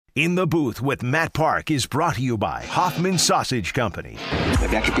In the Booth with Matt Park is brought to you by Hoffman Sausage Company.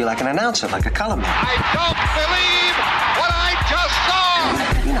 Maybe I could be like an announcer, like a color man. I don't believe what I just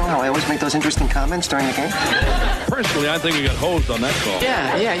saw! You know how I always make those interesting comments during the game? Personally, I think you got hosed on that call.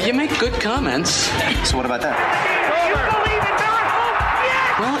 Yeah, you make good comments. So what about that?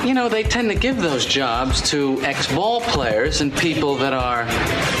 Well, you know, they tend to give those jobs to ex-ball players and people that are,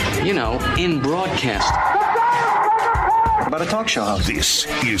 you know, in broadcast. What about a talk show host? This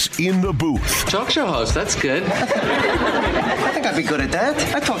is In the Booth Talk show host, that's good. I think I'd be good at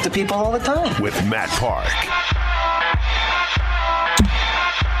that. I talk to people all the time. with Matt Park.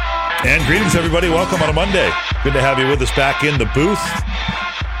 And greetings, everybody. Welcome on a Monday. Good to have you with us back in the booth.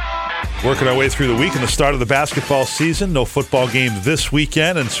 Working our way through the week and the start of the basketball season. No football games this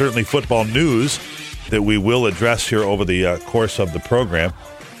weekend, and certainly football news that we will address here over the course of the program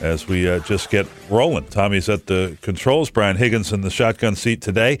as we just get rolling. Tommy's at the controls. Brian Higgins in the shotgun seat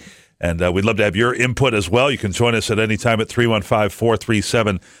today. And we'd love to have your input as well. You can join us at any time at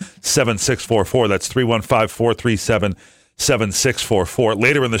 315-437-7644. That's 315-437-7644.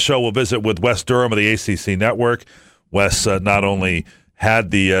 Later in the show, we'll visit with Wes Durham of the ACC Network. Wes not only had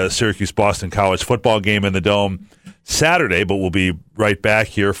the Syracuse-Boston College football game in the Dome Saturday, but we'll be right back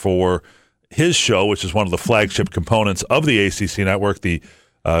here for his show, which is one of the flagship components of the ACC Network. The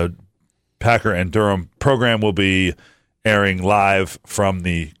Packer and Durham program will be airing live from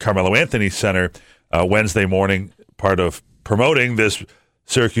the Carmelo Anthony Center Wednesday morning, part of promoting this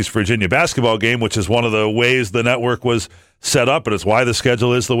Syracuse-Virginia basketball game, which is one of the ways the network was set up, and it's why the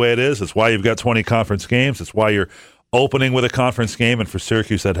schedule is the way it is. It's why you've got 20 conference games. It's why you're opening with a conference game, and for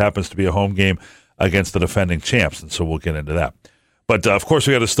Syracuse, that happens to be a home game against the defending champs, and so we'll get into that. But, of course,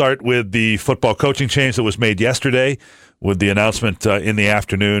 we got to start with the football coaching change that was made yesterday with the announcement in the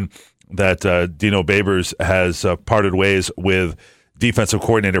afternoon that Dino Babers has parted ways with defensive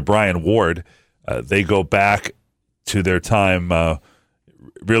coordinator Brian Ward. They go back to their time,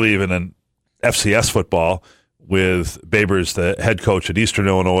 really even in FCS football, with Babers the head coach at Eastern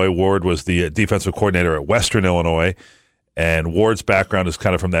Illinois. Ward was the defensive coordinator at Western Illinois. And Ward's background is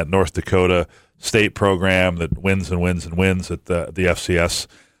kind of from that North Dakota State program that wins and wins and wins at the FCS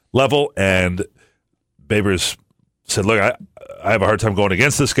level. And Babers said, look, I have a hard time going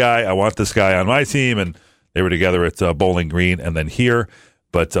against this guy. I want this guy on my team. And they were together at Bowling Green and then here.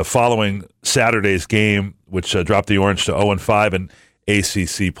 But following Saturday's game, which dropped the Orange to 0-5 in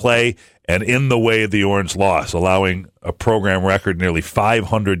ACC play, and in the way of the Orange loss, allowing a program record nearly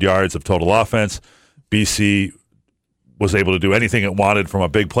 500 yards of total offense, BC was able to do anything it wanted from a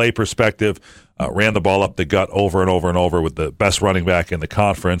big play perspective, ran the ball up the gut over and over and over with the best running back in the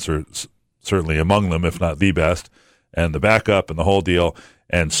conference, or certainly among them, if not the best, and the backup and the whole deal.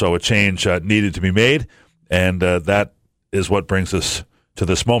 And so a change needed to be made, and that is what brings us to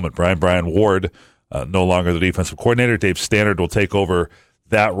this moment. Brian Ward, no longer the defensive coordinator. Dave Stannard will take over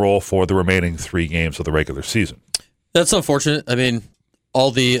that role for the remaining 3 games of the regular season. That's unfortunate. I mean,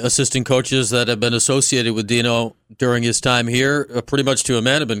 all the assistant coaches that have been associated with Dino during his time here, pretty much to a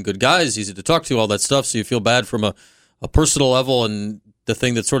man, have been good guys, easy to talk to, all that stuff. So you feel bad from a personal level, and the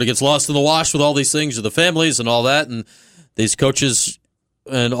thing that sort of gets lost in the wash with all these things are the families and all that. And these coaches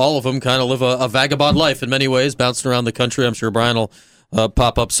and all of them kind of live a vagabond life in many ways, bouncing around the country. I'm sure Brian will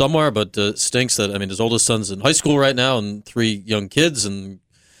pop up somewhere, but stinks that, I mean, his oldest son's in high school right now and 3 young kids, and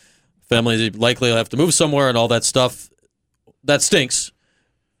families likely will have to move somewhere and all that stuff. That stinks.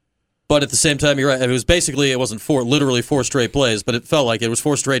 But at the same time, you're right. It was basically, it wasn't literally 4 straight plays, but it felt like it was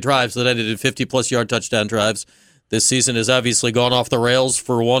 4 straight drives that ended in 50-plus yard touchdown drives. This season has obviously gone off the rails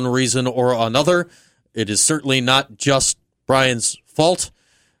for one reason or another. It is certainly not just Brian's fault.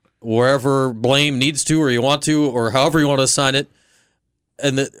 Wherever blame needs to, or you want to, or however you want to assign it.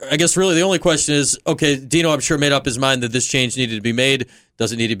 And I guess really the only question is, okay, Dino, I'm sure, made up his mind that this change needed to be made.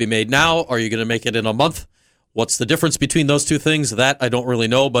 Does it need to be made now? Are you going to make it in a month? What's the difference between those 2 things? That I don't really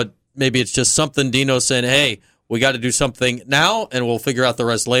know, but maybe it's just something Dino's saying, hey, we got to do something now, and we'll figure out the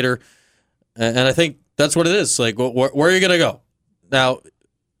rest later. And I think that's what it is. Like, where are you going to go? Now,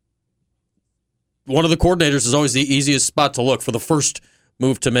 one of the coordinators is always the easiest spot to look for the first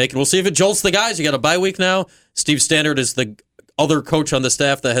move to make, and we'll see if it jolts the guys. You got a bye week now. Steve Stannard is the other coach on the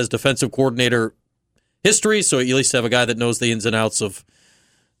staff that has defensive coordinator history, so you at least have a guy that knows the ins and outs of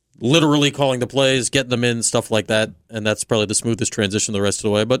literally calling the plays, getting them in, stuff like that, and that's probably the smoothest transition the rest of the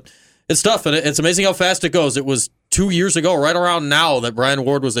way. But it's tough, and it's amazing how fast it goes. It was 2 years ago, right around now, that Brian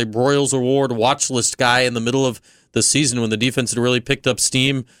Ward was a Broyles Award watch list guy in the middle of the season when the defense had really picked up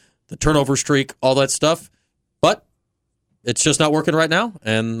steam, the turnover streak, all that stuff. But it's just not working right now,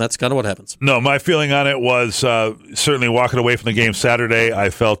 and that's kind of what happens. No, my feeling on it was certainly walking away from the game Saturday,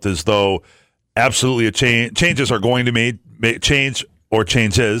 I felt as though absolutely changes are going to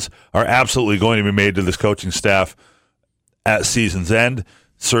changes are absolutely going to be made to this coaching staff at season's end.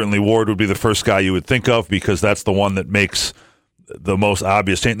 Certainly Ward would be the first guy you would think of because that's the one that makes the most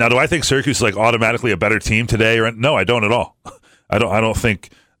obvious change. Now, do I think Syracuse is like automatically a better team today? No, I don't at all. I don't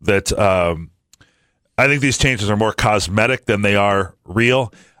think that. I think these changes are more cosmetic than they are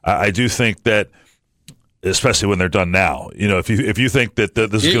real. I do think that, especially when they're done now, if you think that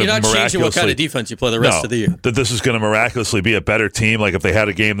this is going to miraculously, changing what kind of defense you play the rest of the year. That this is going to miraculously be a better team, like if they had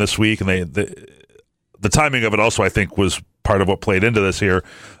a game this week, and the timing of it also I think was part of what played into this here.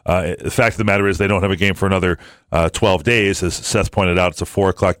 The fact of the matter is they don't have a game for another 12 days, as Seth pointed out. It's a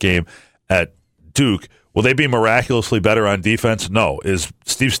 4:00 game at Duke. Will they be miraculously better on defense? No. Is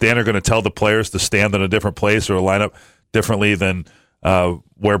Steve Stanner going to tell the players to stand in a different place or line up differently than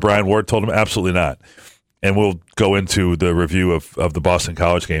where Brian Ward told them? Absolutely not. And we'll go into the review of the Boston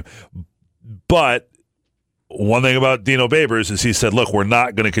College game. But one thing about Dino Babers is he said, look, we're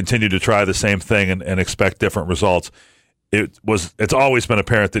not going to continue to try the same thing and expect different results. It's always been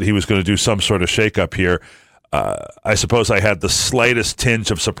apparent that he was going to do some sort of shakeup here. I suppose I had the slightest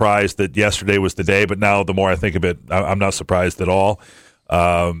tinge of surprise that yesterday was the day, but now the more I think of it, I'm not surprised at all.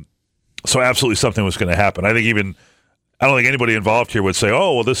 So absolutely something was going to happen. I don't think anybody involved here would say,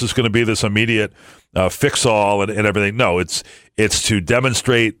 oh, well, this is going to be this immediate fix-all and everything. No, it's to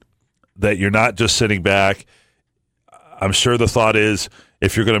demonstrate that you're not just sitting back. I'm sure the thought is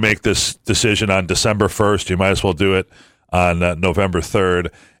if you're going to make this decision on December 1st, you might as well do it on November 3rd.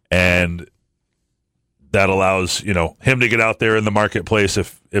 And that allows, him to get out there in the marketplace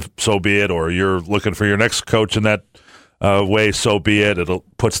if so be it, or you're looking for your next coach in that way, so be it. It'll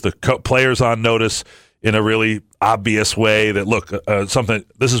puts the players on notice in a really obvious way that, look, something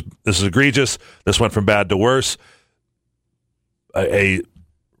this is egregious. This went from bad to worse. A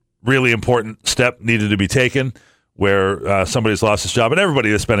really important step needed to be taken where somebody's lost his job, and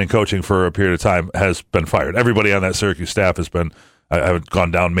everybody that's been in coaching for a period of time has been fired. Everybody on that Syracuse staff has been. I haven't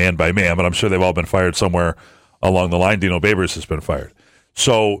gone down man by man, but I'm sure they've all been fired somewhere along the line. Dino Babers has been fired.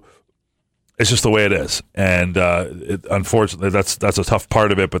 So it's just the way it is. And unfortunately, that's a tough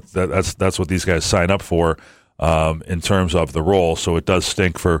part of it, but that's what these guys sign up for in terms of the role. So it does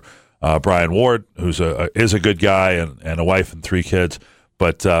stink for Brian Ward, who's is a good guy and a wife and 3 kids.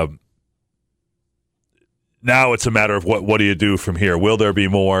 But now it's a matter of what do you do from here? Will there be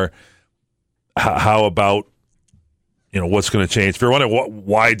more? How about what's going to change? If you're wondering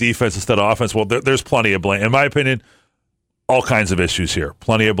why defense instead of offense, well, there's plenty of blame. In my opinion, all kinds of issues here.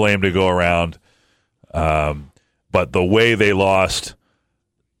 Plenty of blame to go around. But the way they lost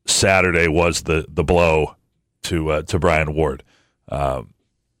Saturday was the blow to Brian Ward.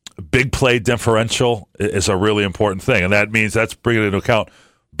 Big play differential is a really important thing, and that means that's bringing into account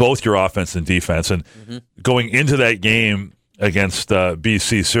both your offense and defense. And going into that game against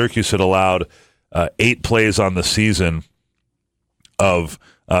BC, Syracuse had allowed 8 plays on the season of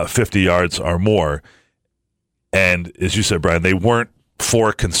 50 yards or more. And as you said, Brian, they weren't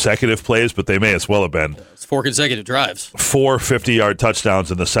 4 consecutive plays, but they may as well have been. It's 4 consecutive drives. 4 50-yard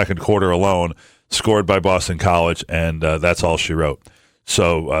touchdowns in the second quarter alone, scored by Boston College, and that's all she wrote.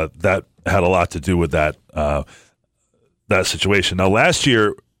 So that had a lot to do with that situation. Now, last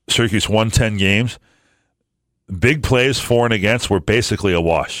year, Syracuse won 10 games. Big plays for and against were basically a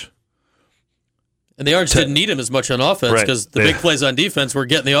wash. And the Orange didn't need him as much on offense because the big plays on defense were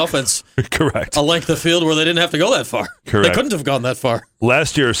getting the offense correct a length of field where they didn't have to go that far. Correct. They couldn't have gone that far.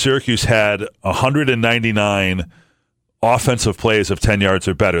 Last year, Syracuse had 199 offensive plays of 10 yards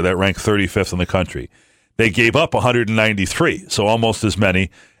or better. That ranked 35th in the country. They gave up 193, so almost as many,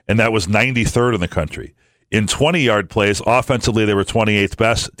 and that was 93rd in the country. In 20-yard plays, offensively, they were 28th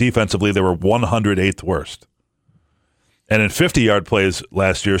best. Defensively, they were 108th worst. And in 50-yard plays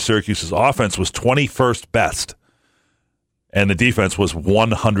last year, Syracuse's offense was 21st best, and the defense was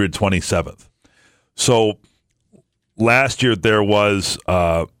 127th. So last year there was,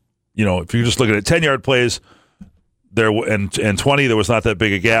 if you're just looking at 10-yard plays, and 20, there was not that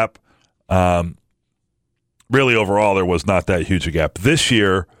big a gap. Really, overall, there was not that huge a gap. This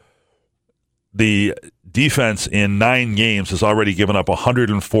year, the defense in 9 games has already given up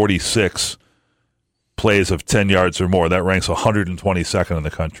 146 plays of 10 yards or more. That ranks 122nd in the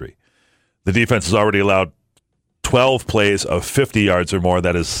country. The defense has already allowed 12 plays of 50 yards or more.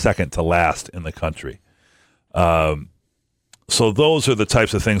 That is second to last in the country. So those are the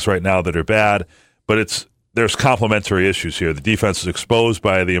types of things right now that are bad, but there's complementary issues here. The defense is exposed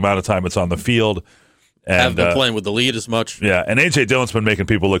by the amount of time it's on the field. Haven't been playing with the lead as much. Yeah, and A.J. Dillon's been making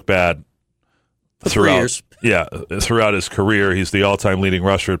people look bad For 3 years. Yeah, throughout his career. He's the all-time leading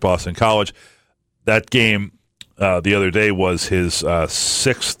rusher at Boston College. That game the other day was his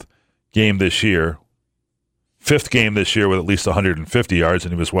fifth game this year with at least 150 yards,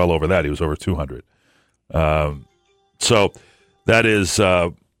 and he was well over that. He was over 200. So that is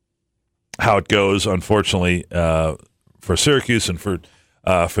how it goes, unfortunately, for Syracuse, and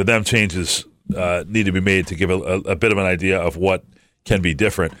for them, changes need to be made to give a bit of an idea of what can be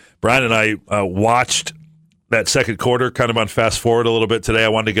different. Brian and I watched that second quarter kind of on fast forward a little bit today. I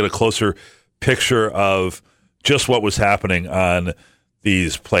wanted to get a closer picture of just what was happening on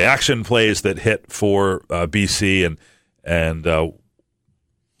these play action plays that hit for BC, and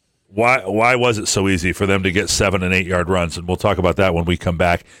why was it so easy for them to get 7 and 8 yard runs? And we'll talk about that when we come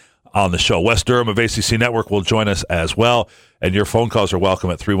back on the show. Wes Durham of ACC Network will join us as well, and your phone calls are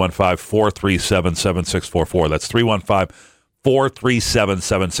welcome at 315-437-7644. That's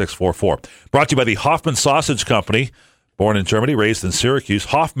 315-437-7644. Brought to you by the Hoffman Sausage Company. Born in Germany, raised in Syracuse,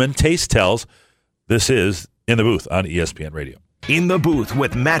 Hoffman Taste Tells. This is In the Booth on ESPN Radio. In the Booth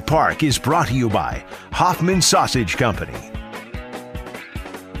with Matt Park is brought to you by Hoffman Sausage Company.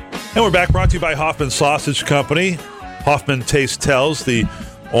 And we're back, brought to you by Hoffman Sausage Company. Hoffman Taste Tells. The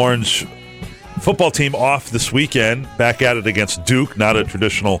Orange football team off this weekend, back at it against Duke. Not a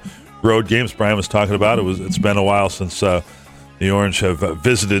traditional road game, as Brian was talking about. It's been a while since the Orange have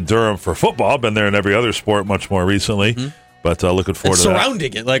visited Durham for football. Been there in every other sport much more recently. Mm-hmm. But looking forward to that.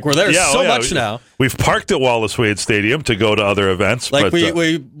 Surrounding it. Like, we're there much now. We've parked at Wallace Wade Stadium to go to other events. Like,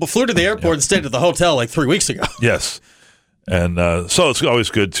 we flew to the airport and stayed at the hotel like 3 weeks ago. Yes. And so it's always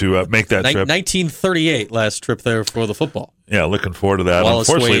good to make that trip. 1938, last trip there for the football. Yeah, looking forward to that. Wallace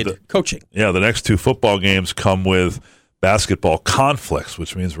Wade coaching. Yeah, the next two football games come with basketball conflicts,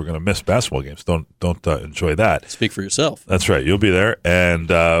 which means we're going to miss basketball games. Don't enjoy that. Speak for yourself. That's right. You'll be there. And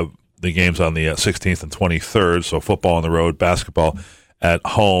the game's on the 16th and 23rd, so football on the road, basketball at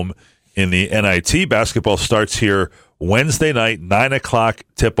home. In the NIT, basketball starts here Wednesday night, 9 o'clock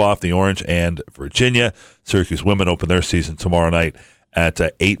tip-off, the Orange and Virginia. Syracuse women open their season tomorrow night at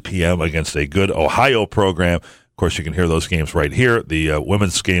 8 p.m. against a good Ohio program. Of course, you can hear those games right here. The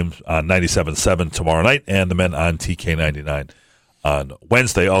women's games on 97.7 tomorrow night, and the men on TK99 on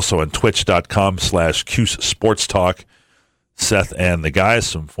Wednesday. Also on twitch.com/Cuse Sports Talk. Seth and the guys,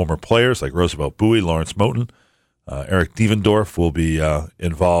 some former players like Roosevelt Bowie, Lawrence Moten, Eric Devendorf will be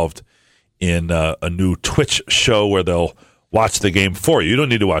involved in a new Twitch show where they'll watch the game for you. You don't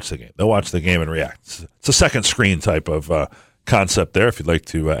need to watch the game. They'll watch the game and react. It's a second screen type of concept there if you'd like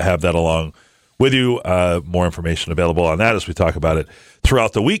to have that along with you. More information available on that as we talk about it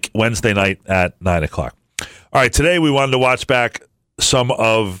throughout the week, Wednesday night at 9 o'clock. All right, today we wanted to watch back some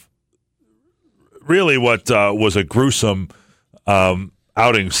of really what was a gruesome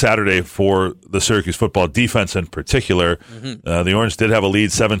outing Saturday for the Syracuse football defense in particular. Mm-hmm. The Orange did have a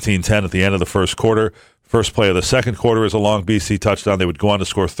lead 17-10 at the end of the first quarter. First play of the second quarter is a long BC touchdown. They would go on to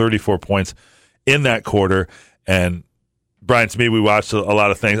score 34 points in that quarter. And, Brian, to me, we watched a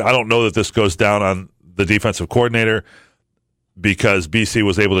lot of things. I don't know that this goes down on the defensive coordinator because BC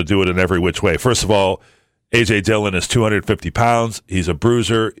was able to do it in every which way. First of all, A.J. Dillon is 250 pounds. He's a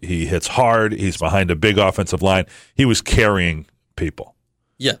bruiser. He hits hard. He's behind a big offensive line. He was carrying people.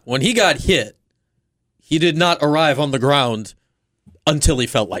 Yeah, when he got hit, he did not arrive on the ground until he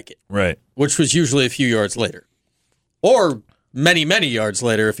felt like it. Right. Which was usually a few yards later. Or many, many yards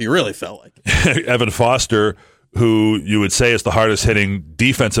later if he really felt like it. Evan Foster, who you would say is the hardest hitting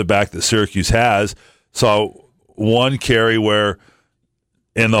defensive back that Syracuse has, saw one carry where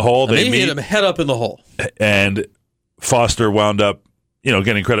in the hole they hit him head up in the hole. And Foster wound up,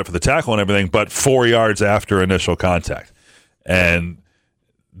 getting credit for the tackle and everything, but 4 yards after initial contact. And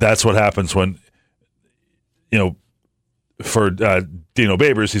that's what happens when, for Dino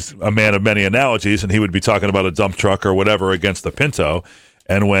Babers, he's a man of many analogies, and he would be talking about a dump truck or whatever against the Pinto.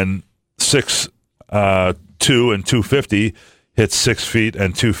 And when 6'2" and 250 hits 6 feet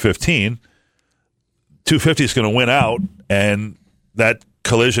and 215, 250 is going to win out, and that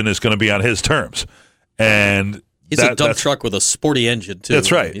collision is going to be on his terms. And he's a dump truck with a sporty engine, too.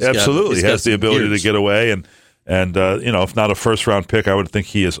 That's right. Absolutely. He has the ability to get away. And if not a first-round pick, I would think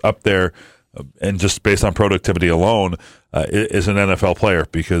he is up there, and just based on productivity alone, is an NFL player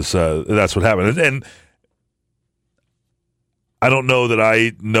because that's what happened. And I don't know that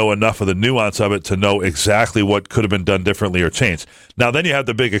I know enough of the nuance of it to know exactly what could have been done differently or changed. Now, then you have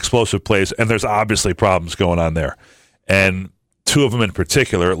the big explosive plays, and there's obviously problems going on there. And two of them in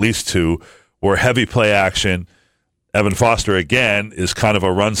particular, at least two, were heavy play action Evan Foster, again, is kind of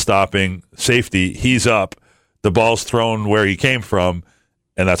a run-stopping safety. He's up. The ball's thrown where he came from,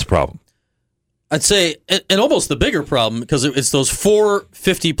 and that's a problem. I'd say, and almost the bigger problem, because it's those 4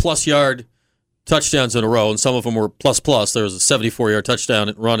 50-plus yard touchdowns in a row, and some of them were plus-plus. There was a 74-yard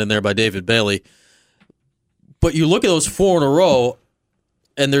touchdown run in there by David Bailey. But you look at those 4 in a row,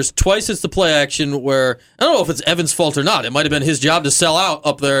 and there's twice it's the play action where, I don't know if it's Evan's fault or not. It might have been his job to sell out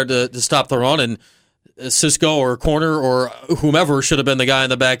up there to stop the run, and Cisco or corner or whomever should have been the guy in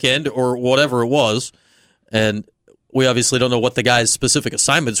the back end or whatever it was. And we obviously don't know what the guy's specific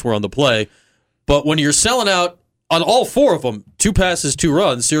assignments were on the play. But when you're selling out on all 4 of them, 2 passes, 2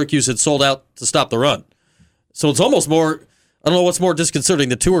 runs, Syracuse had sold out to stop the run. So it's almost more, I don't know what's more disconcerting.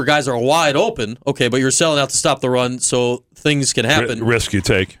 The 2 guys are wide open, okay, but you're selling out to stop the run, so things can happen. Risk you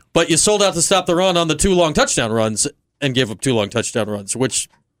take. But you sold out to stop the run on the 2 long touchdown runs and gave up 2 long touchdown runs, which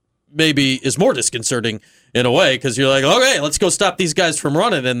maybe is more disconcerting in a way, because you're like, okay, let's go stop these guys from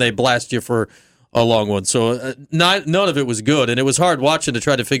running, and they blast you for a long one. So none of it was good, and it was hard watching to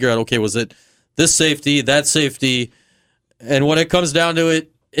try to figure out, okay, was it this safety, that safety, and when it comes down to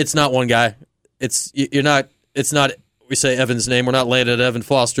it, it's not one guy. It's not, we say Evan's name, we're not laying at Evan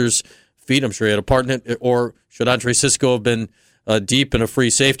Foster's feet. I'm sure he had a part in it, or should Andre Cisco have been deep in a free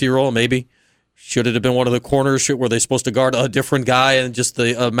safety role? Maybe. Should it have been one of the corners? Were they supposed to guard a different guy and just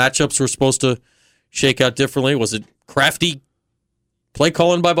the matchups were supposed to shake out differently? Was it crafty play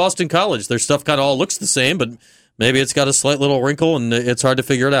calling by Boston College? Their stuff kind of all looks the same, but maybe it's got a slight little wrinkle and it's hard to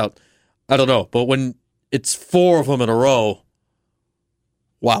figure it out. I don't know. But when it's 4 of them in a row,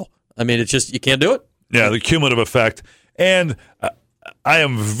 wow. I mean, it's just, you can't do it. Yeah, the cumulative effect. And I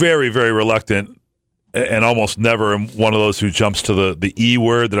am very, very reluctant and almost never am one of those who jumps to the E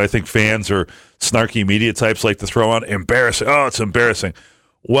word that I think fans or snarky media types like to throw on. Embarrassing. Oh, it's embarrassing.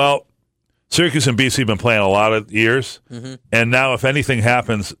 Well, Syracuse and BC have been playing a lot of years, and now if anything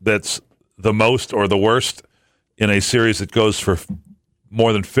happens that's the most or the worst in a series that goes for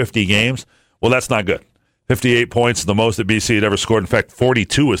more than 50 games, well, that's not good. 58 points, the most that BC had ever scored. In fact,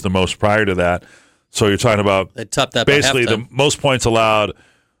 42 was the most prior to that. So you're talking about they topped that basically by the most points allowed,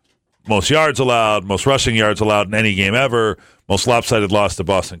 most yards allowed, most rushing yards allowed in any game ever, most lopsided loss to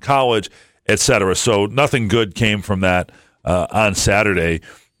Boston College, etc. So nothing good came from that on Saturday.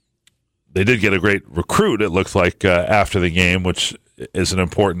 They did get a great recruit, it looks like, after the game, which is an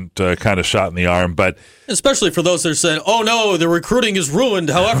important kind of shot in the arm. But especially for those that are saying, oh, no, the recruiting is ruined.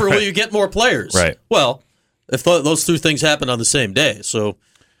 However, will you get more players? Right. Well, if those 2 things happen on the same day, so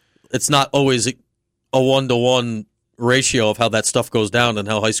it's not always a 1-to-1 ratio of how that stuff goes down and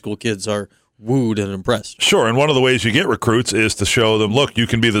how high school kids are wooed and impressed. Sure, and one of the ways you get recruits is to show them, look, you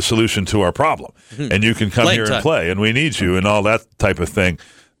can be the solution to our problem, and you can come here and play, and we need you, and all that type of thing.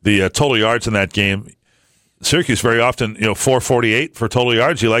 The total yards in that game, Syracuse very often, 448 for total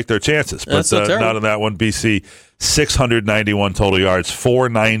yards. You like their chances, but not in that one. BC 691 total yards,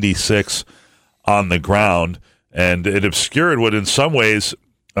 496 on the ground, and it obscured what, in some ways,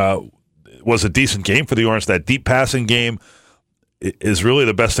 was a decent game for the Orange. That deep passing game is really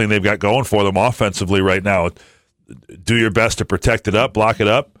the best thing they've got going for them offensively right now. Do your best to protect it up, block it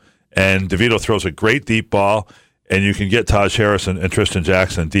up, and DeVito throws a great deep ball. And you can get Taj Harris and Tristan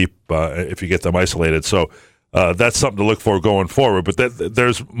Jackson deep if you get them isolated. So that's something to look for going forward. But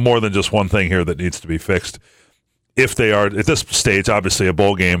there's more than just one thing here that needs to be fixed. If they are, at this stage, obviously a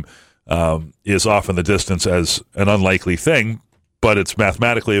bowl game is off in the distance as an unlikely thing, but it's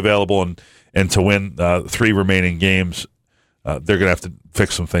mathematically available. And to win 3 remaining games, they're going to have to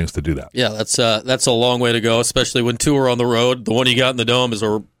fix some things to do that. Yeah, that's a long way to go, especially when 2 are on the road. The one you got in the Dome is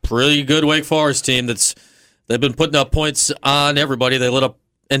a pretty good Wake Forest team they've been putting up points on everybody. They lit up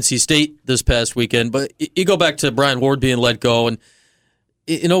NC State this past weekend. But you go back to Brian Ward being let go, and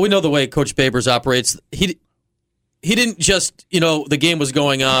we know the way Coach Babers operates. He didn't just, the game was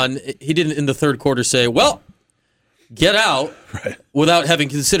going on. He didn't in the third quarter say, well, get out, right, without having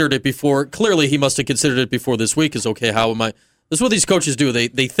considered it before. Clearly, he must have considered it before this week. Is okay, how am I? This is what these coaches do. They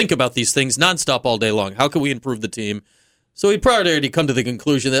think about these things nonstop all day long. How can we improve the team? So he probably already come to the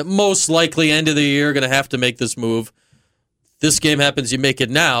conclusion that most likely end of the year going to have to make this move. This game happens, you make it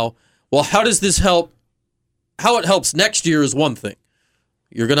now. Well, how does this help? How it helps next year is one thing.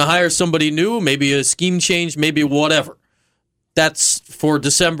 You're going to hire somebody new, maybe a scheme change, maybe whatever. That's for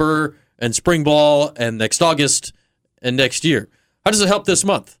December and spring ball and next August and next year. How does it help this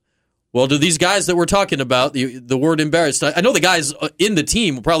month? Well, do these guys that we're talking about, the word embarrassed, I know the guys in the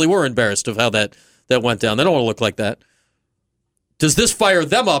team probably were embarrassed of how that went down. They don't want to look like that. Does this fire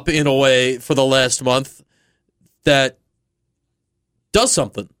them up in a way for the last month that does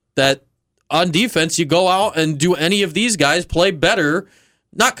something? That, on defense, you go out and do any of these guys play better,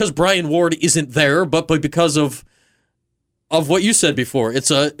 not because Brian Ward isn't there, but because of what you said before.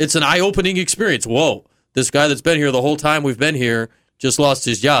 It's an eye-opening experience. Whoa, this guy that's been here the whole time we've been here just lost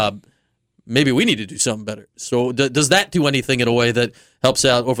his job. Maybe we need to do something better. So does that do anything in a way that helps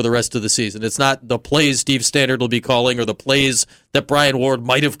out over the rest of the season? It's not the plays Steve Standard will be calling or the plays that Brian Ward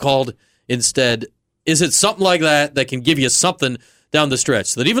might have called instead. Is it something like that can give you something down the stretch?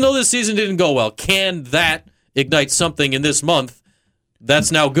 So that even though this season didn't go well, can that ignite something in this month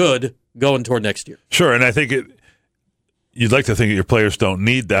that's now good going toward next year? Sure, and I think you'd like to think that your players don't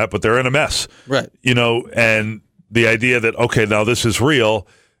need that, but they're in a mess. Right. And the idea that, okay, now this is real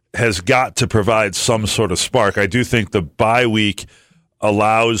has got to provide some sort of spark. I do think the bye week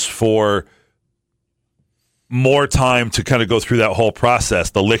allows for more time to kind of go through that whole process,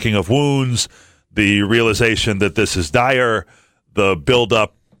 the licking of wounds, the realization that this is dire, the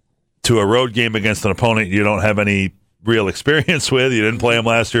build-up to a road game against an opponent you don't have any real experience with. You didn't play them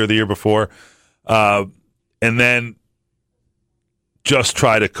last year or the year before. And then just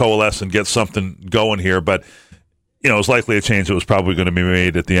try to coalesce and get something going here. But it's likely a change that was probably going to be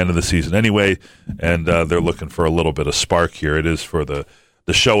made at the end of the season anyway, and they're looking for a little bit of spark here. It is for the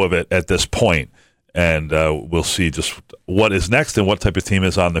show of it at this point, and we'll see just what is next and what type of team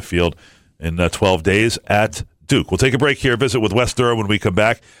is on the field in 12 days at Duke. We'll take a break here, visit with Wes Durham when we come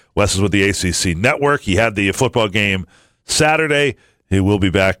back. Wes is with the ACC Network. He had the football game Saturday. He will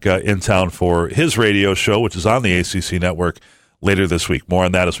be back in town for his radio show, which is on the ACC Network, later this week. More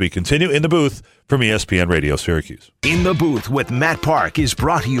on that as we continue in the booth from ESPN Radio Syracuse. In the Booth with Matt Park is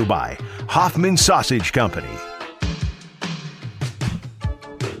brought to you by Hoffman Sausage Company.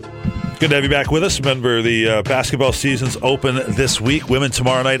 Good to have you back with us. Remember, the basketball season's open this week. Women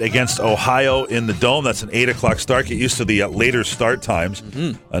tomorrow night against Ohio in the Dome. That's an 8 o'clock start. Get used to the later start times.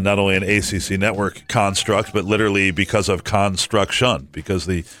 Not only an ACC Network construct, but literally because of construction, because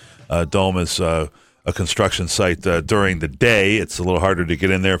the Dome is a construction site during the day. It's a little harder to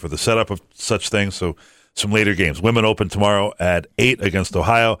get in there for the setup of such things, so some later games. Women open tomorrow at 8 against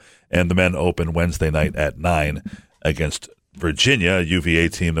Ohio, and the men open Wednesday night at 9 against Virginia, a UVA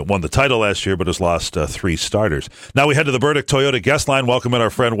team that won the title last year but has lost 3 starters. Now we head to the Burdick Toyota guest line. Welcome in our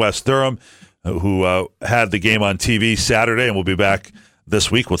friend Wes Durham, who had the game on TV Saturday, and we'll be back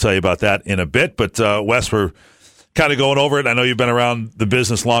this week. We'll tell you about that in a bit. But, Wes, we're kind of going over it. I know you've been around the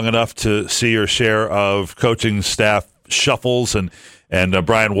business long enough to see your share of coaching staff shuffles, and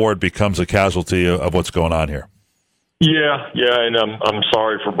Brian Ward becomes a casualty of what's going on here. Yeah, and I'm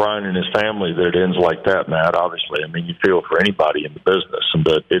sorry for Brian and his family that it ends like that, Matt. Obviously, I mean, you feel for anybody in the business,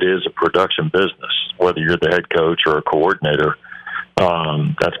 but it is a production business. Whether you're the head coach or a coordinator,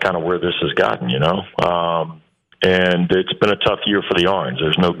 that's kind of where this has gotten, And it's been a tough year for the Orange.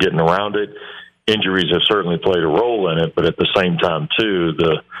 There's no getting around it. Injuries have certainly played a role in it, but at the same time, too,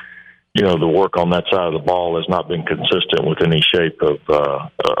 the work on that side of the ball has not been consistent with any shape of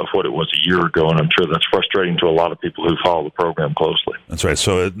what it was a year ago, and I'm sure that's frustrating to a lot of people who follow the program closely. That's right.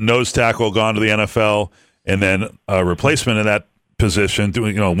 So nose tackle gone to the NFL, and then a replacement in that position.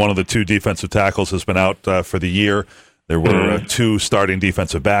 One of the 2 defensive tackles has been out for the year. There were 2 starting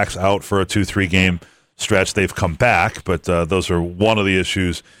defensive backs out for a 2-3 game stretch. They've come back, but those are one of the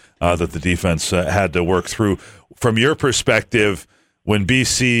issues that the defense had to work through. From your perspective, when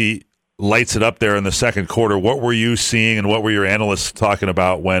BC lights it up there in the second quarter, what were you seeing and what were your analysts talking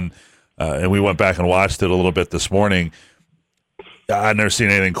about when, and we went back and watched it a little bit this morning, I've never seen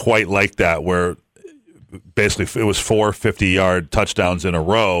anything quite like that, where basically it was 4 50-yard touchdowns in a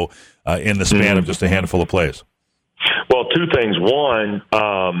row in the span of just a handful of plays. Well, 2 things. One,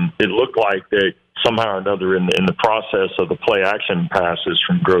 it looked like that somehow or another in the process of the play-action passes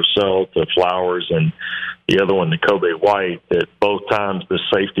from Grosel to Flowers and the other one to Kobe White, that both times the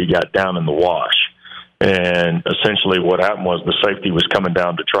safety got down in the wash. And essentially what happened was the safety was coming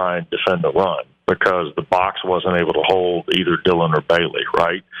down to try and defend the run because the box wasn't able to hold either Dillon or Bailey,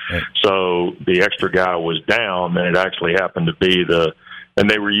 right? So the extra guy was down, and it actually happened to be and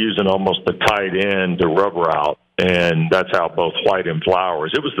they were using almost the tight end to rub route, and that's how both White and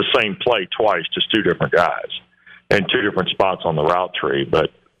Flowers. It was the same play twice, just 2 different guys and 2 different spots on the route tree, but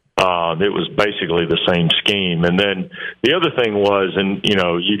it was basically the same scheme. And then the other thing was, and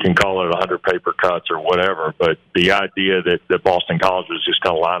you can call it 100 paper cuts or whatever, but the idea that Boston College was just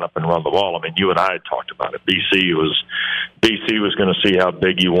going to line up and run the ball. I mean, you and I had talked about it. BC was going to see how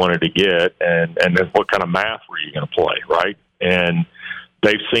big you wanted to get, and then what kind of math were you going to play, right? And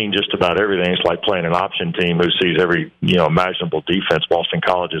they've seen just about everything. It's like playing an option team who sees every imaginable defense. Boston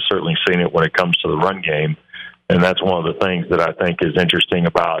College has certainly seen it when it comes to the run game, and that's one of the things that I think is interesting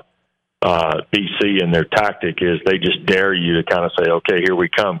about BC and their tactic is they just dare you to kind of say, okay, here we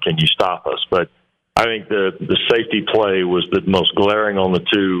come. Can you stop us? But I think the safety play was the most glaring on the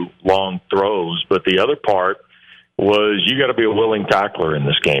two long throws. But the other part was you got to be a willing tackler in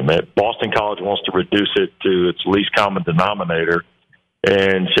this game. Boston College wants to reduce it to its least common denominator,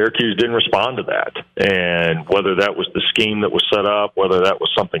 and Syracuse didn't respond to that. And whether that was the scheme that was set up, whether that was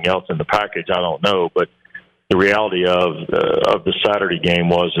something else in the package, I don't know. But the reality of the Saturday game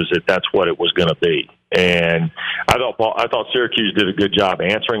was that that's what it was going to be. And I thought Syracuse did a good job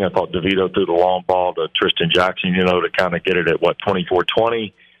answering. I thought DeVito threw the long ball to Tristan Jackson, to kind of get it at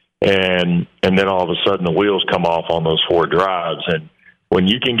 24-20, and then all of a sudden the wheels come off on those 4 drives. And when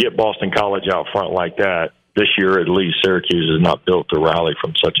you can get Boston College out front like that, this year at least, Syracuse is not built to rally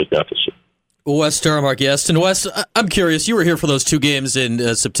from such a deficit. Wes Durham, our guest. And Wes, I'm curious, you were here for those 2 games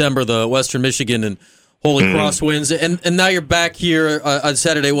in September, the Western Michigan and Holy Cross wins, and now you're back here on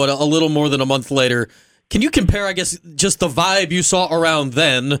Saturday, a little more than a month later. Can you compare, I guess, just the vibe you saw around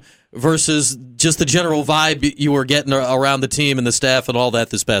then versus just the general vibe you were getting around the team and the staff and all that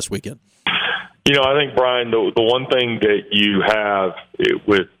this past weekend? I think, Brian, the one thing that you have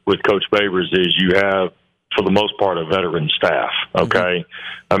with Coach Babers is you have, for the most part, a veteran staff, okay?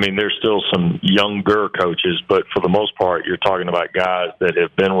 I mean, there's still some younger coaches, but for the most part, you're talking about guys that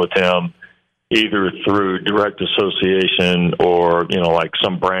have been with him either through direct association or, like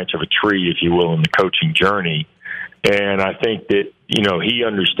some branch of a tree, if you will, in the coaching journey. And I think that, he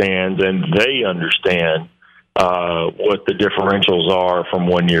understands and they understand what the differentials are from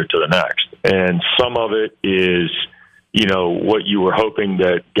one year to the next. And some of it is, what you were hoping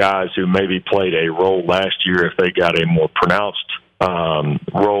that guys who maybe played a role last year, if they got a more pronounced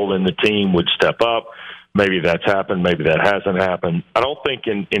role in the team, would step up. Maybe that's happened. Maybe that hasn't happened. I don't think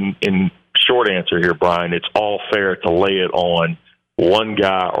in short answer here, Brian, it's all fair to lay it on one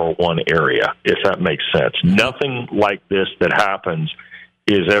guy or one area, if that makes sense. Nothing like this that happens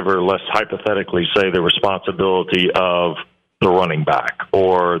is ever, let's hypothetically say, the responsibility of the running back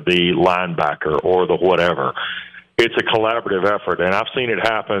or the linebacker or the whatever. It's a collaborative effort, and I've seen it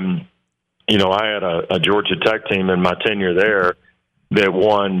happen. I had a Georgia Tech team in my tenure there that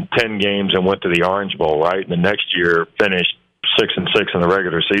won 10 games and went to the Orange Bowl, right? And the next year finished 6-6 in the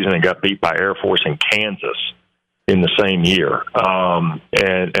regular season and got beat by Air Force and Kansas in the same year.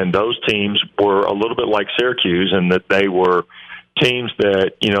 And those teams were a little bit like Syracuse in that they were teams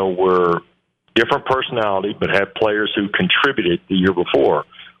that, were different personality but had players who contributed the year before.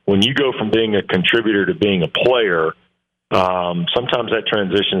 When you go from being a contributor to being a player, sometimes that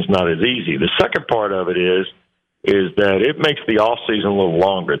transition is not as easy. The second part of it is that it makes the off season a little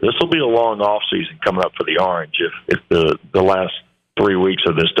longer. This will be a long off season coming up for the Orange if the last 3 weeks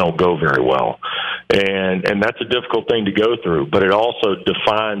of this don't go very well, and that's a difficult thing to go through. But it also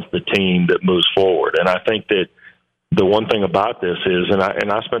defines the team that moves forward. And I think that the one thing about this is, and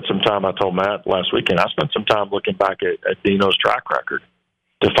I spent some time. I told Matt last weekend, I spent some time looking back at Dino's track record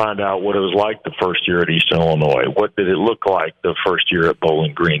to find out what it was like the first year at Eastern Illinois. What did it look like the first year at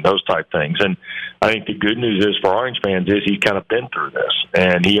Bowling Green? Those type things. And I think the good news is for Orange fans is he's kind of been through this,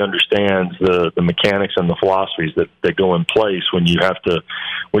 and he understands the mechanics and the philosophies that go in place when you have to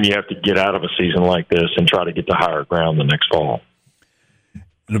get out of a season like this and try to get to higher ground the next fall.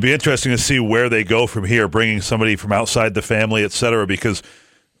 It'll be interesting to see where they go from here, bringing somebody from outside the family, et cetera, because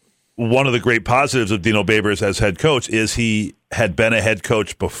one of the great positives of Dino Babers as head coach is he had been a head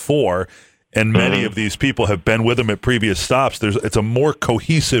coach before, and many of these people have been with him at previous stops. It's a more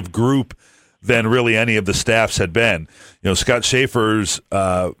cohesive group than really any of the staffs had been. Scott Schaefer's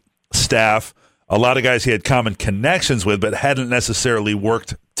staff, a lot of guys he had common connections with, but hadn't necessarily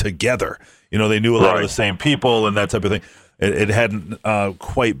worked together. They knew a lot of the same people and that type of thing. It hadn't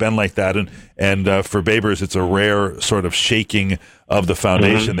quite been like that, and for Babers, it's a rare sort of shaking of the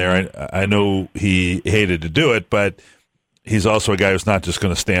foundation there. I know he hated to do it, but he's also a guy who's not just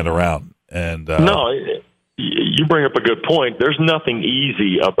going to stand around. And no, you bring up a good point. There's nothing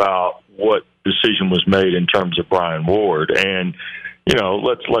easy about what decision was made in terms of Brian Ward, and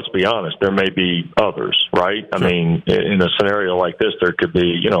let's be honest, there may be others, right? I mean, in a scenario like this, there could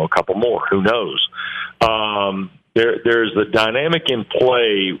be a couple more. Who knows? There's the dynamic in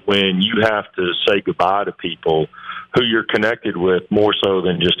play when you have to say goodbye to people who you're connected with more so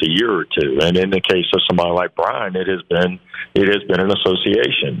than just a year or two. And in the case of somebody like Brian, it has been an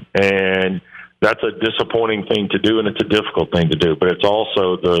association, and that's a disappointing thing to do, and it's a difficult thing to do. But it's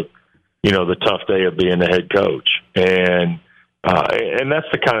also the tough day of being the head coach, and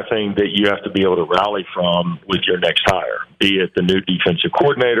that's the kind of thing that you have to be able to rally from with your next hire, be it the new defensive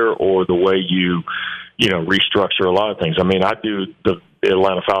coordinator or the way you restructure a lot of things. I mean, I do the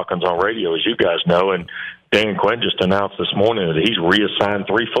Atlanta Falcons on radio, as you guys know, and Dan Quinn just announced this morning that he's reassigned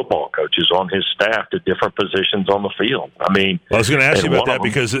 3 football coaches on his staff to different positions on the field. I mean, I was going to ask you about that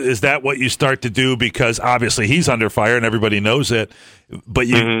because is that what you start to do? Because obviously he's under fire and everybody knows it, but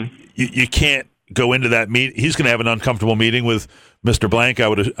you can't go into that meet. He's going to have an uncomfortable meeting with Mr. Blank,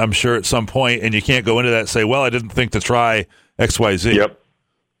 I'm sure, at some point, and you can't go into that and say, well, I didn't think to try XYZ. Yep,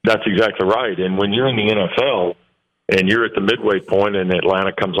 that's exactly right. And when you're in the NFL, and you're at the midway point and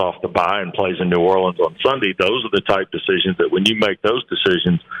Atlanta comes off the bye and plays in New Orleans on Sunday, those are the type decisions that when you make those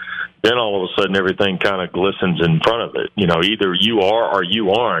decisions, then all of a sudden everything kind of glistens in front of it. Either you are or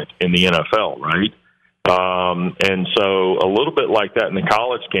you aren't in the NFL, right? And so a little bit like that in the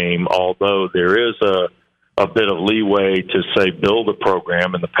college game, although there is a bit of leeway to, say, build a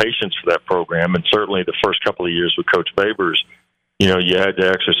program and the patience for that program, and certainly the first couple of years with Coach Babers, you had to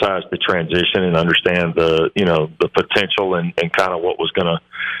exercise the transition and understand the potential and kind of what was going to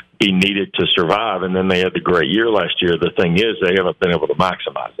be needed to survive. And then they had the great year last year. The thing is, they haven't been able to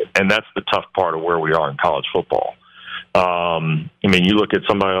maximize it. And that's the tough part of where we are in college football. You look at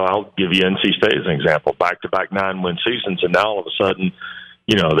somebody, I'll give you NC State as an example, back-to-back 9-win seasons, and now all of a sudden,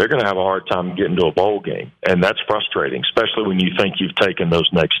 they're going to have a hard time getting to a bowl game. And that's frustrating, especially when you think you've taken those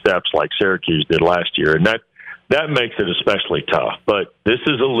next steps like Syracuse did last year. And that makes it especially tough. But this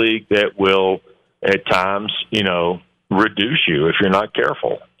is a league that will, at times, reduce you if you're not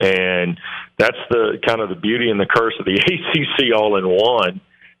careful. And that's the kind of the beauty and the curse of the ACC all in one.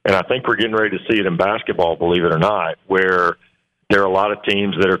 And I think we're getting ready to see it in basketball, believe it or not, where there are a lot of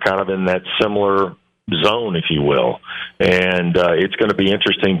teams that are kind of in that similar zone, if you will. And it's going to be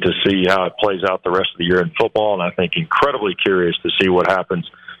interesting to see how it plays out the rest of the year in football. And I think incredibly curious to see what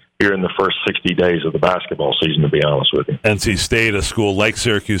happens here in the first 60 days of the basketball season, to be honest with you. NC State, a school like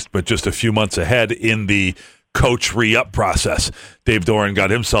Syracuse, but just a few months ahead in the coach re-up process. Dave Doran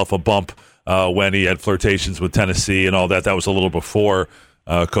got himself a bump when he had flirtations with Tennessee and all that. That was a little before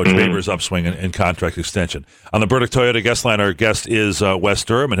Coach Babers' upswing and contract extension. On the Burdick Toyota guest line, our guest is Wes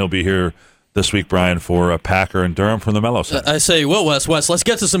Durham, and he'll be here this week, Brian, for Packer and Durham from the Mellow Center. I say, well, Wes, let's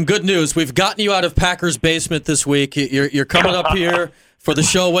get to some good news. We've gotten you out of Packers' basement this week. You're coming up here for the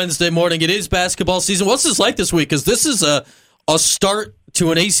show Wednesday morning. It is basketball season. What's this like this week? Because this is a start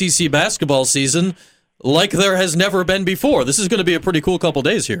to an ACC basketball season like there has never been before. This is going to be a pretty cool couple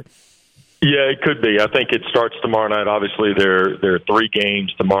days here. Yeah, it could be. I think it starts tomorrow night. Obviously, there are 3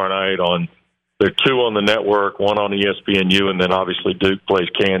 games tomorrow night. There are 2 on the network, 1 on ESPNU, and then obviously Duke plays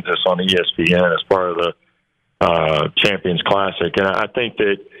Kansas on ESPN as part of the Champions Classic. And I think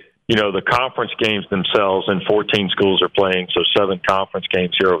that the conference games themselves, and 14 schools are playing, so 7 conference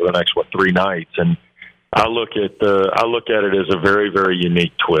games here over the next 3 nights. And I look at it as a very, very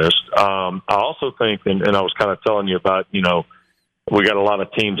unique twist. I also think, and I was kind of telling you about, we got a lot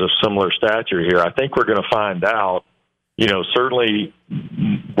of teams of similar stature here. I think we're going to find out, certainly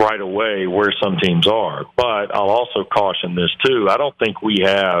right away where some teams are. But I'll also caution this too. I don't think we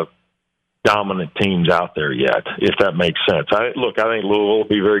have dominant teams out there yet, if that makes sense. I think Louisville will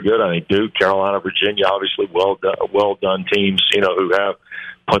be very good. I think Duke, Carolina, Virginia, obviously well done teams, who have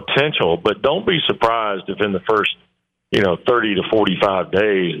potential. But don't be surprised if in the first 30 to 45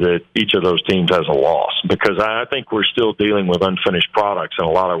 days that each of those teams has a loss, because I think we're still dealing with unfinished products in a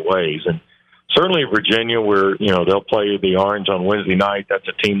lot of ways. And certainly Virginia, where, they'll play the Orange on Wednesday night. That's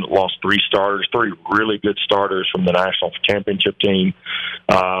a team that lost 3 starters, 3 really good starters from the national championship team.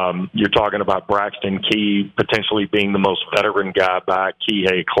 You're talking about Braxton Key potentially being the most veteran guy back,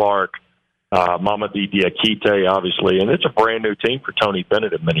 Kihei Clark, Mamadi Diakite, obviously. And it's a brand new team for Tony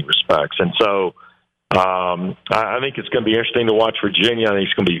Bennett in many respects. And so, I think it's going to be interesting to watch Virginia. I think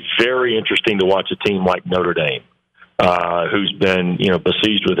it's going to be very interesting to watch a team like Notre Dame, who's been,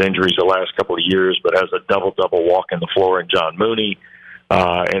 besieged with injuries the last couple of years, but has a double-double walking the floor in John Mooney.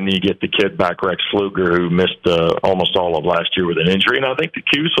 And then you get the kid back, Rex Pfluger, who missed almost all of last year with an injury. And I think the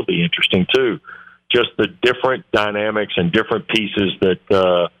Qs will be interesting, too. Just the different dynamics and different pieces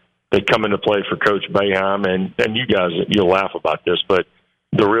that come into play for Coach Boeheim. And you guys, you'll laugh about this, but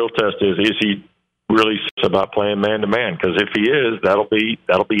the real test is he really about playing man-to-man? Because if he is, that'll be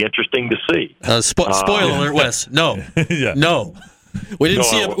interesting to see. Spoiler alert, Wes. No. Yeah. No. We didn't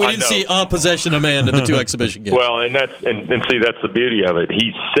see a possession of man in the 2 exhibition games. Well, and see, that's the beauty of it.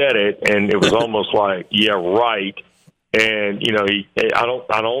 He said it, and it was almost like, yeah, right. And I don't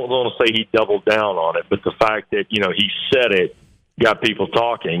want to say he doubled down on it, but the fact that he said it got people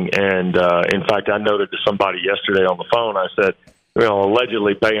talking. And in fact, I noted to somebody yesterday on the phone. I said,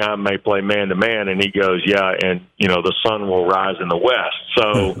 allegedly Boeheim may play man-to-man, and he goes, yeah, and, the sun will rise in the west.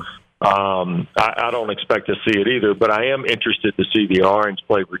 So I don't expect to see it either, but I am interested to see the Orange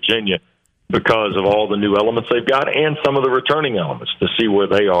play Virginia because of all the new elements they've got and some of the returning elements to see where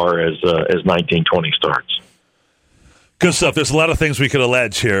they are as 1920 starts. Good stuff. There's a lot of things we could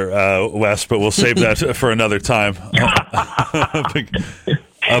allege here, Wes, but we'll save that for another time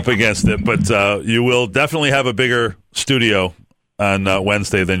up against it. But you will definitely have a bigger studio on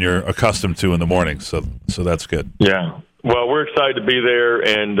Wednesday than you're accustomed to in the morning, so that's good. Yeah. Well, we're excited to be there,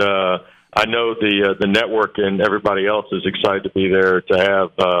 and I know the network and everybody else is excited to be there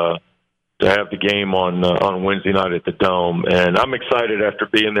to have the game on Wednesday night at the Dome. And I'm excited after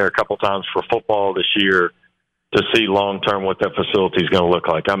being there a couple times for football this year to see long-term what that facility is going to look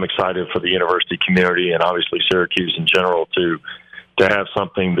like. I'm excited for the university community and obviously Syracuse in general to have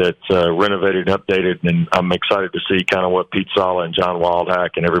something that's renovated and updated, and I'm excited to see kind of what Pete Sala and John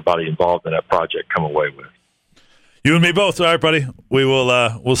Wildhack and everybody involved in that project come away with. You and me both. All right, buddy. We will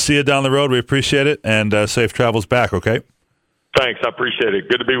we'll see you down the road. We appreciate it, and safe travels back, okay? Thanks. I appreciate it.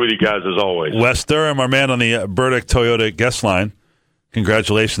 Good to be with you guys as always. Wes Durham, our man on the Burdick Toyota guest line.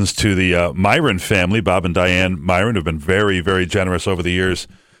 Congratulations to the Myron family, Bob and Diane Myron, who've been very, very generous over the years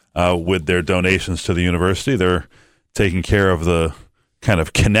with their donations to the university. They're taking care of the kind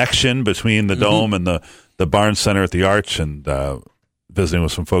of connection between the Dome and the Barnes Center at the Arch, and visiting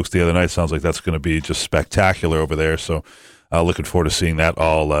with some folks the other night. Sounds like that's going to be just spectacular over there. So looking forward to seeing that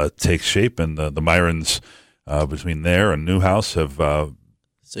all take shape. And the Myrons between there and Newhouse have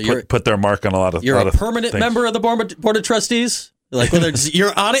put their mark on a lot of You're lot a of permanent things. member of the Board of Trustees? Like, whether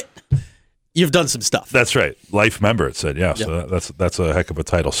you're on it, you've done some stuff. That's right. Life member, it said. Yeah, so that's a heck of a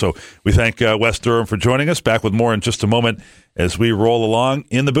title. So we thank Wes Durham for joining us. Back with more in just a moment as we roll along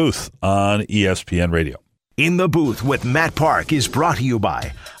in the booth on ESPN Radio. In the Booth with Matt Park is brought to you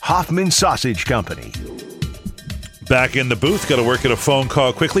by Hoffman Sausage Company. Back in the booth. Got to work at a phone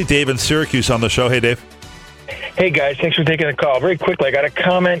call quickly. Dave in Syracuse on the show. Hey, Dave. Hey, guys. Thanks for taking the call. Very quickly, I got a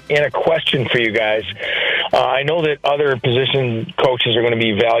comment and a question for you guys. I know that other position coaches are going to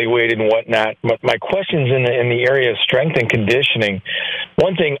be evaluated and whatnot, but my question's in the area of strength and conditioning.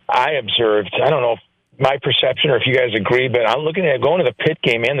 One thing I observed, I don't know if my perception or if you guys agree, but I'm looking at going to the Pitt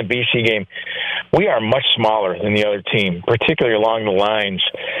game and the BC game. We are much smaller than the other team, particularly along the lines.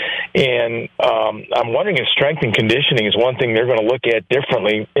 And I'm wondering if strength and conditioning is one thing they're going to look at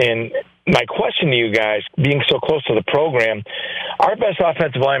differently. And my question to you guys, being so close to the program, our best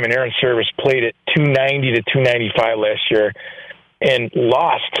offensive lineman, Aaron Service, played at 290 to 295 last year and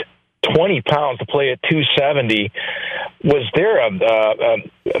lost 20 pounds to play at 270. Was there a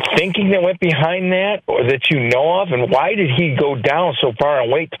thinking that went behind that or that you know of? And why did he go down so far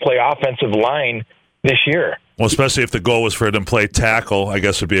in weight to play offensive line this year? Well, especially if the goal was for him to play tackle, I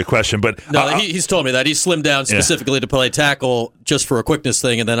guess would be a question. But no, he's told me that. He slimmed down specifically to play tackle just for a quickness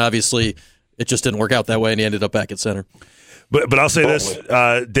thing, and then obviously it just didn't work out that way, and he ended up back at center. But I'll say this,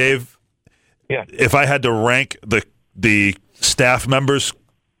 Dave. Yeah. If I had to rank the staff members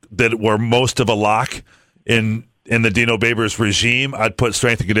that were most of a lock in the Dino Babers regime, I'd put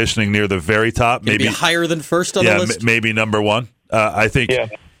strength and conditioning near the very top. Maybe higher than first on the list? Maybe number one. I think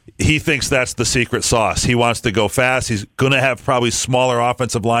he thinks that's the secret sauce. He wants to go fast. He's going to have probably smaller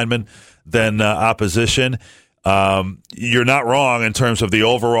offensive linemen than opposition. You're not wrong in terms of the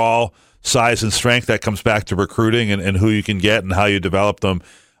overall size and strength. That comes back to recruiting and who you can get and how you develop them.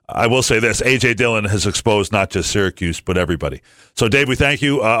 I will say this, A.J. Dillon has exposed not just Syracuse, but everybody. So, Dave, we thank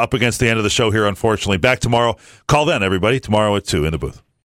you. Up against the end of the show here, unfortunately. Back tomorrow. Call then, everybody. Tomorrow at 2 in the booth.